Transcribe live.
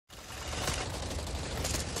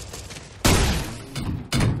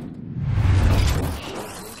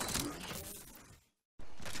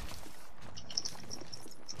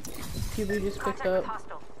cube we just picked up.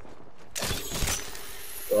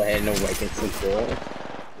 Go ahead and awaken some cool.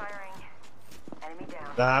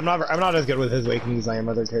 Nah, I'm not as good with his awakening as I am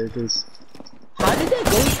other characters. How did that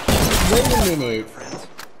go? Wait a minute.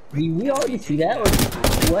 Did we already see that or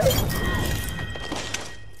what?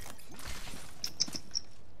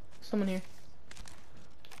 Someone here.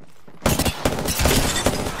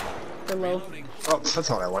 Hello. Oh, that's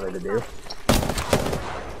what I wanted to do.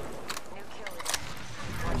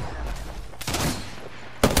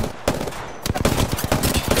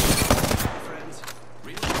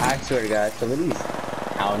 I swear to God, some of these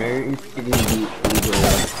counters didn't beat legal.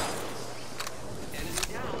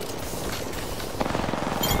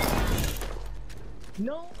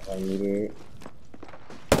 No. I need it.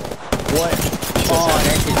 What? Oh,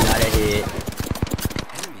 that did not a hit.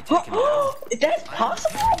 Is that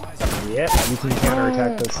possible? Yep, you can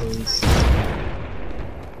counterattack those things.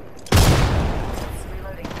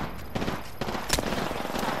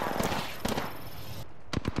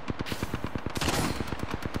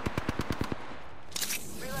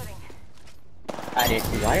 I didn't.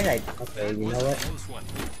 Why did I? Okay, you know what?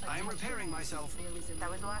 I'm repairing myself. That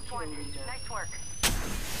was the last one. Nice work.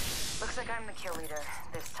 Looks like I'm the kill leader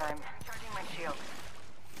this time. Charging my shield.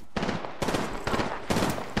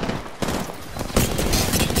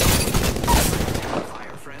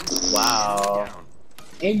 Fire, friends. Wow.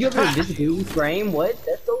 And you have an invisibility frame? What?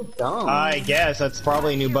 That's so dumb. I guess that's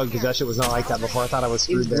probably a new bug because that shit was not like that before. I thought I was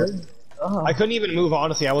screwed there. I couldn't even move.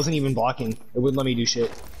 Honestly, I wasn't even blocking. It wouldn't let me do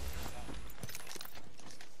shit.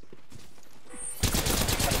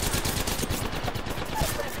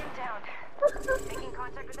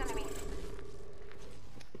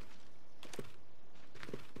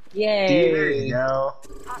 Yay! There you go.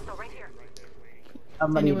 Hostile right here.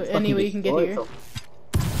 Anyway, you can get here.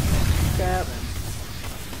 Crap.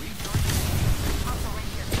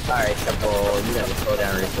 Alright, couple. You gotta slow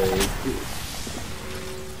down real quick.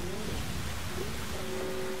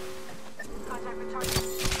 Contact with target.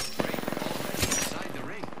 Inside the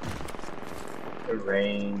ring. The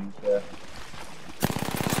range.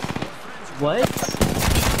 What?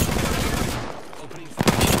 Opening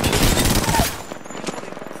fire.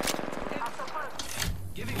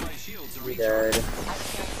 Giving my shields a recharge. Dead.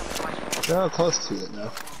 So close to it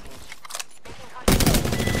now.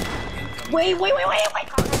 Wait!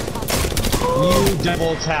 You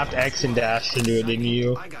double tapped X and dashed into it, didn't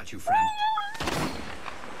you? I got you, friend.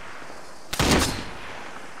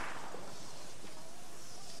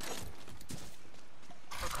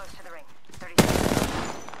 We're close to the ring. 30 seconds.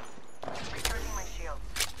 Recharging my shield.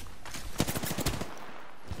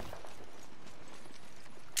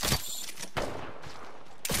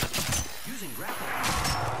 Using grapple.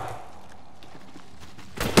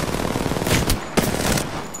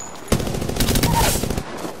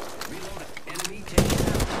 Reload. Enemy taken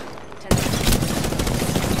out. 10 seconds.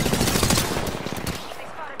 They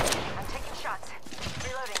spotted me. I'm taking shots.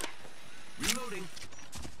 Reloading. Reloading.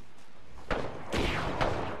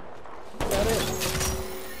 Got it.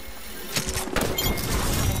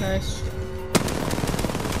 Nice.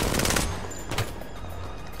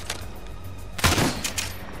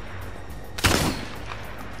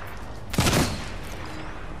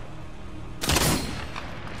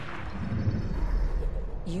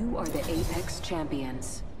 You are the Apex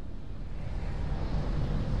Champions.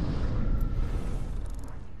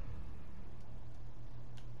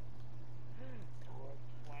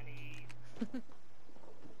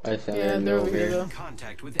 I found Yeah, it they're over over here here. though.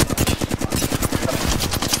 Contact with enemy.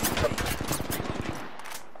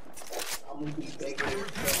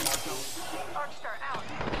 Arcstar out.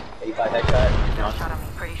 85 headshot. No shot on me.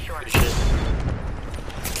 Pretty sure.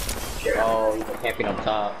 Oh, he's camping up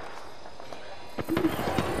top.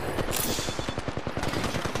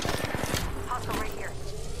 Hostile right here.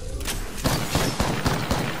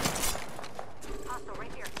 Hostile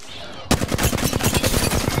right here.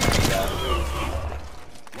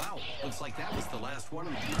 Wow. Looks like that was the last one.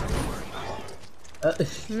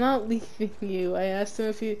 I'm not leaving you. I asked him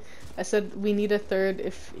if he. I said we need a third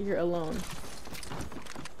if you're alone.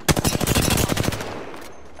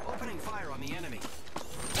 Opening fire on the enemy.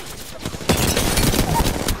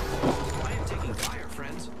 I am taking fire,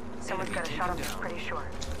 friends. Someone's Enemy got a taken shot on me. down. Pretty sure.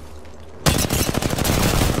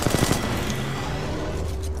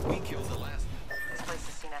 We killed the last. This place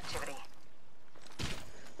has seen activity.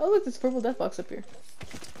 Oh look, there's a purple death box up here.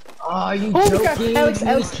 Oh, you Holy joking? crap, Alex,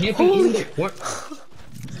 Alex, holy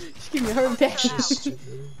Just give me a heart attack.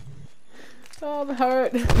 Oh, the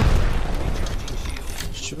heart.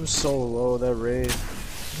 She was so low, that raid.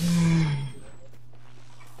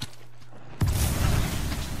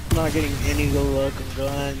 Not getting any good luck on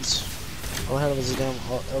guns. All I had was a damn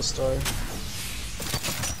L-star.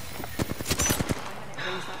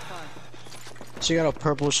 She got a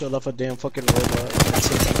purple shield off a damn fucking robot.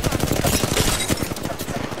 That's it.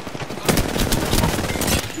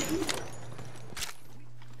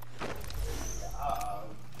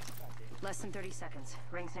 Less than 30 seconds.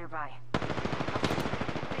 Rings nearby. They spotted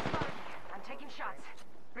me. I'm taking shots.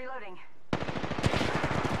 Reloading.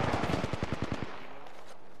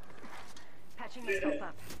 Patching myself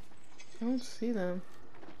up. I don't see them.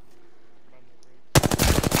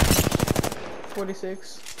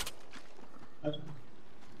 46.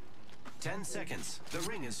 10 seconds. The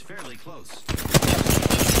ring is fairly close.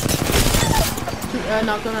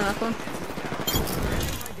 Knock one, knock one.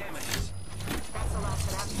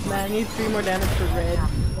 Man, I need 3 more damage for red.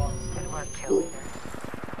 Good work, kill leader.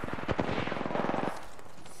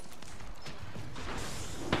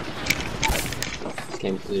 This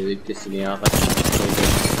game's literally pissing me off.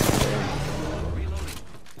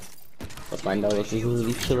 But my nose is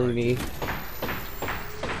literally killing me.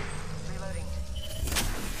 Reloading.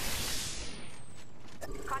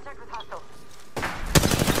 Contact with hostile.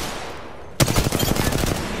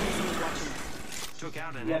 Took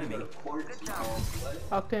out an enemy. Good job.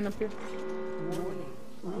 Octane up here.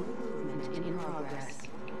 Movement in progress.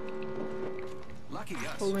 Lucky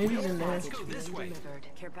us. Oh, maybe he's in there. Let's go this way. Delivered.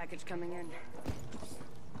 Care package coming in.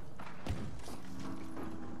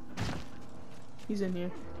 He's in here.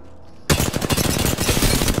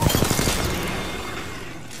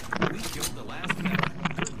 We killed the last guy.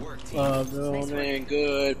 Good work, team. Going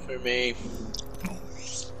good for me.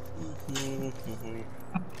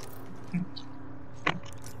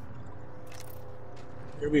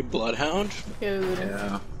 You're be Bloodhound? Yeah, looting.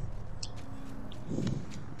 Yeah.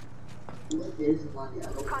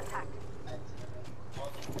 Contact.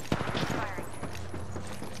 Firing.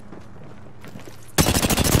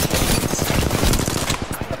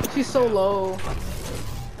 She's so low.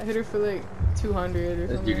 I hit her for like 200 or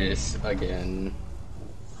Let's something. do this again.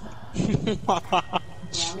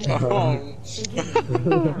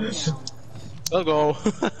 I'll go.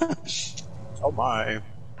 Oh my.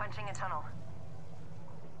 Punching a tunnel.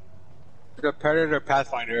 The Predator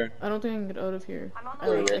Pathfinder. I don't think I can get out of here. I'm on the I,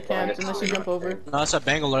 way. I can't unless you jump over. No, that's a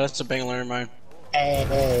Bangalore. That's a Bangalore in mine.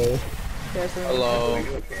 Hey. Yeah, so Hello.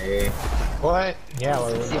 Okay. What? Yeah,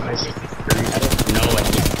 well, what am I saying? I don't know what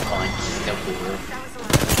he's calling step over.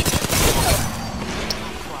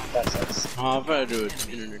 That sucks. Oh, if I do it,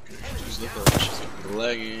 internet connection. Just look at she's like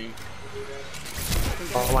lagging.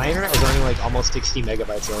 Oh, my internet was only like almost 60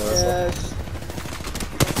 megabytes earlier. yes.